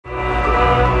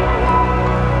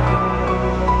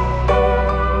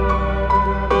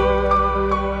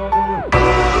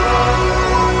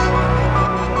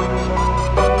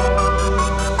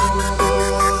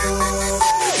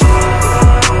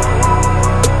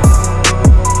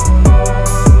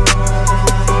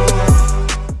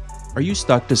Are you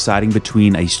stuck deciding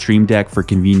between a Stream Deck for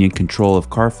convenient control of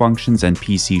car functions and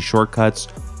PC shortcuts,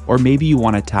 or maybe you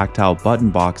want a tactile button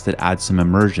box that adds some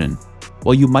immersion?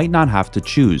 Well, you might not have to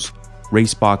choose.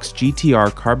 Racebox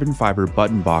GTR Carbon Fiber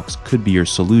button box could be your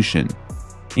solution.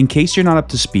 In case you're not up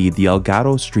to speed, the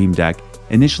Elgato Stream Deck,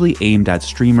 initially aimed at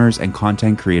streamers and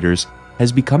content creators,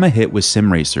 has become a hit with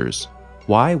sim racers.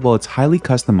 Why? Well, it's highly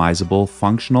customizable,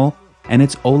 functional, and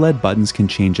its OLED buttons can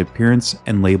change appearance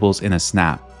and labels in a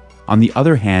snap. On the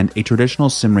other hand, a traditional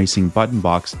sim racing button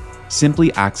box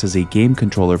simply acts as a game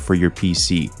controller for your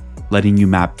PC, letting you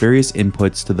map various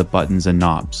inputs to the buttons and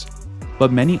knobs.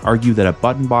 But many argue that a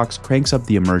button box cranks up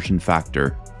the immersion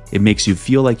factor. It makes you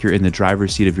feel like you're in the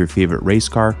driver's seat of your favorite race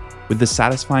car, with the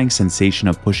satisfying sensation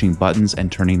of pushing buttons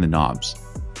and turning the knobs.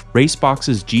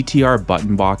 Racebox's GTR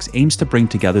button box aims to bring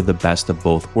together the best of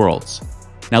both worlds.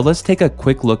 Now let's take a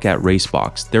quick look at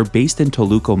Racebox. They're based in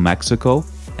Toluca, Mexico,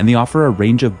 and they offer a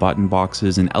range of button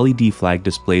boxes and LED flag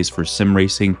displays for sim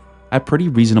racing at pretty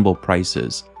reasonable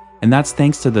prices, and that's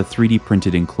thanks to the 3D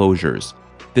printed enclosures.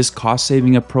 This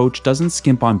cost-saving approach doesn't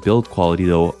skimp on build quality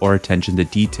though, or attention to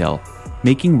detail,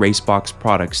 making Racebox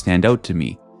products stand out to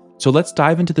me. So let's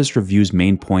dive into this review's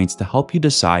main points to help you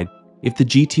decide if the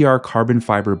GTR Carbon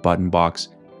Fiber button box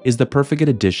is the perfect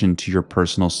addition to your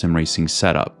personal sim racing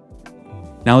setup.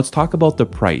 Now let's talk about the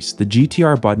price. The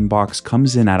GTR button box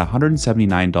comes in at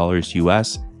 $179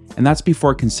 US, and that's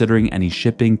before considering any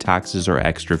shipping, taxes, or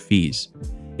extra fees.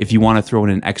 If you want to throw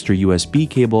in an extra USB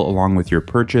cable along with your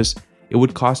purchase, it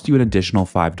would cost you an additional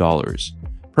 $5.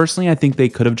 Personally, I think they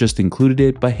could have just included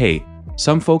it, but hey,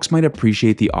 some folks might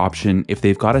appreciate the option if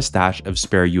they've got a stash of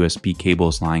spare USB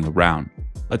cables lying around.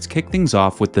 Let's kick things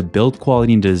off with the build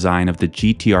quality and design of the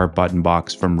GTR button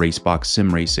box from Racebox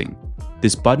Sim Racing.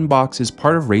 This button box is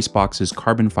part of Racebox's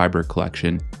carbon fiber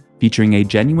collection, featuring a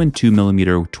genuine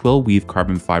 2mm twill weave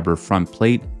carbon fiber front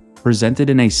plate presented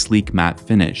in a sleek matte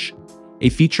finish, a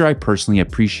feature I personally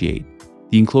appreciate.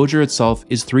 The enclosure itself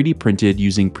is 3D printed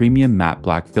using premium matte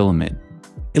black filament.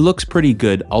 It looks pretty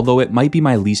good, although it might be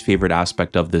my least favorite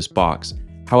aspect of this box.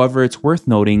 However, it's worth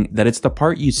noting that it's the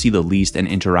part you see the least and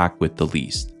interact with the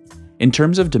least. In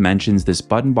terms of dimensions, this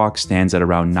button box stands at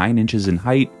around 9 inches in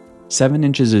height, 7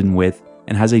 inches in width,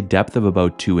 and has a depth of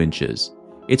about 2 inches.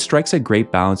 It strikes a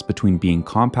great balance between being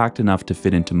compact enough to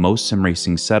fit into most sim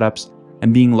racing setups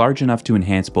and being large enough to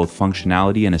enhance both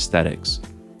functionality and aesthetics.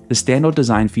 The standout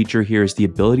design feature here is the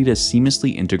ability to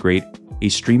seamlessly integrate a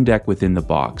Stream Deck within the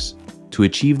box. To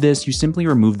achieve this, you simply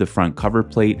remove the front cover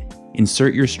plate,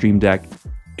 insert your Stream Deck.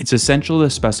 It's essential to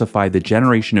specify the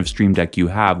generation of Stream Deck you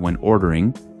have when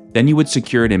ordering, then you would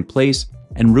secure it in place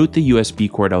and route the USB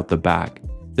cord out the back.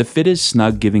 The fit is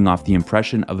snug, giving off the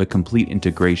impression of a complete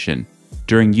integration.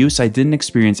 During use, I didn't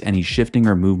experience any shifting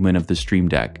or movement of the Stream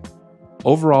Deck.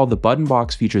 Overall, the button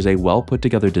box features a well put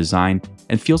together design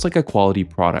and feels like a quality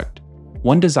product.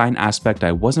 One design aspect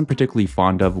I wasn't particularly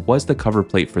fond of was the cover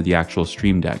plate for the actual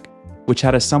Stream Deck, which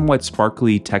had a somewhat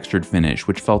sparkly textured finish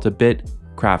which felt a bit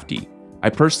crafty. I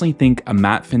personally think a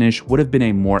matte finish would have been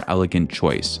a more elegant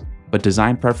choice, but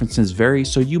design preferences vary,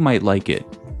 so you might like it.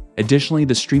 Additionally,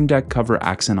 the Stream Deck cover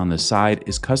accent on the side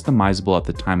is customizable at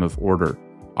the time of order,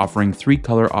 offering 3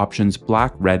 color options: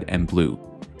 black, red, and blue.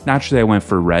 Naturally, I went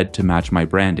for red to match my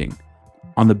branding.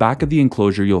 On the back of the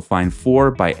enclosure, you'll find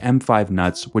 4x5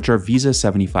 nuts, which are Visa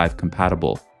 75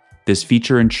 compatible. This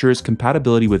feature ensures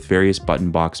compatibility with various button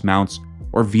box mounts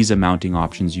or Visa mounting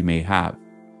options you may have.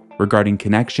 Regarding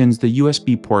connections, the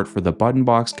USB port for the button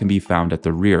box can be found at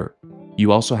the rear.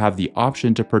 You also have the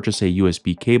option to purchase a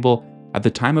USB cable at the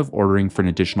time of ordering for an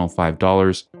additional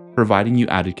 $5, providing you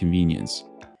added convenience.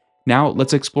 Now,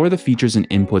 let's explore the features and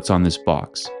inputs on this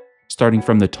box. Starting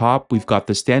from the top, we've got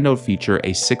the standout feature,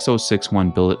 a 6061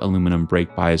 billet aluminum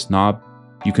brake bias knob.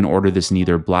 You can order this in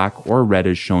either black or red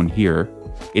as shown here.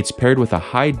 It's paired with a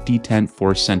high detent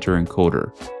force center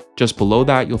encoder. Just below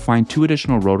that, you'll find 2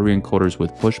 additional rotary encoders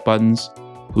with push buttons.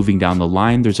 Moving down the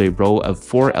line, there's a row of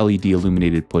 4 LED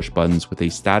illuminated push buttons with a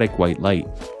static white light.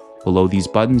 Below these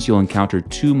buttons, you'll encounter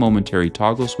 2 momentary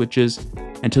toggle switches,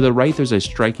 and to the right there's a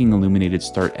striking illuminated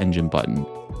start engine button.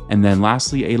 And then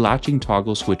lastly, a latching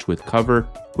toggle switch with cover,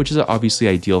 which is obviously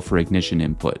ideal for ignition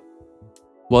input.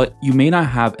 While you may not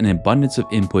have an abundance of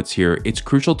inputs here, it's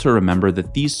crucial to remember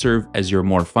that these serve as your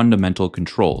more fundamental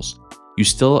controls. You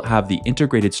still have the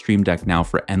integrated Stream Deck now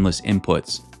for endless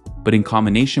inputs, but in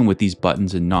combination with these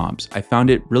buttons and knobs, I found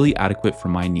it really adequate for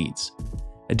my needs.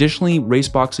 Additionally,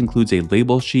 Racebox includes a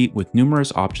label sheet with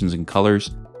numerous options and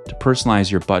colors to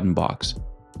personalize your button box.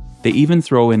 They even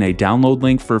throw in a download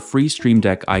link for free Stream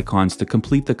Deck icons to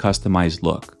complete the customized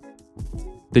look.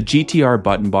 The GTR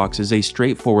button box is a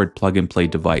straightforward plug-and-play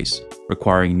device,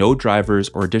 requiring no drivers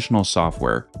or additional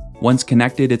software. Once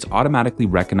connected, it's automatically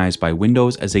recognized by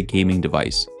Windows as a gaming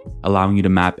device, allowing you to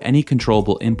map any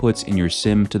controllable inputs in your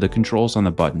sim to the controls on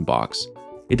the button box.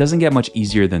 It doesn't get much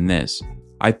easier than this.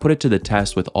 I put it to the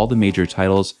test with all the major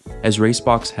titles, as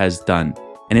Racebox has done,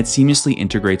 and it seamlessly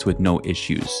integrates with no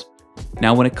issues.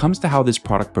 Now, when it comes to how this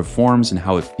product performs and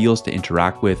how it feels to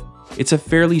interact with, it's a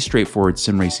fairly straightforward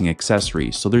sim racing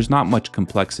accessory, so there's not much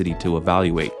complexity to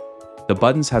evaluate. The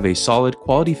buttons have a solid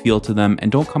quality feel to them and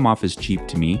don't come off as cheap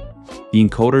to me. The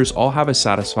encoders all have a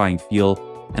satisfying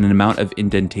feel and an amount of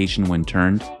indentation when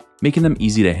turned, making them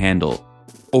easy to handle.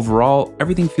 Overall,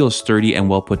 everything feels sturdy and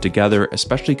well put together,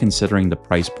 especially considering the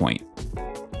price point.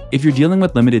 If you're dealing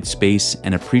with limited space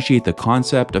and appreciate the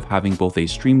concept of having both a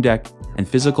Stream Deck and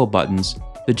physical buttons,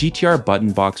 the GTR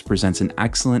button box presents an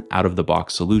excellent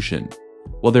out-of-the-box solution.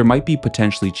 While there might be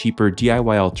potentially cheaper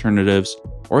DIY alternatives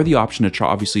or the option to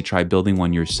obviously try building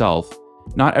one yourself,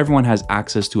 not everyone has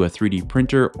access to a 3D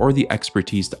printer or the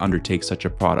expertise to undertake such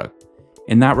a product.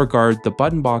 In that regard, the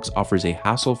button box offers a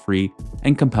hassle-free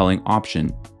and compelling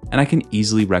option, and I can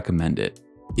easily recommend it.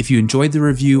 If you enjoyed the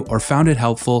review or found it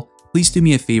helpful, please do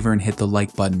me a favor and hit the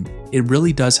like button. It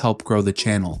really does help grow the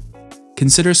channel.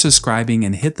 Consider subscribing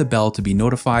and hit the bell to be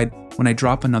notified when I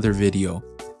drop another video.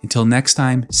 Until next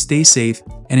time, stay safe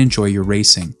and enjoy your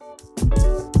racing.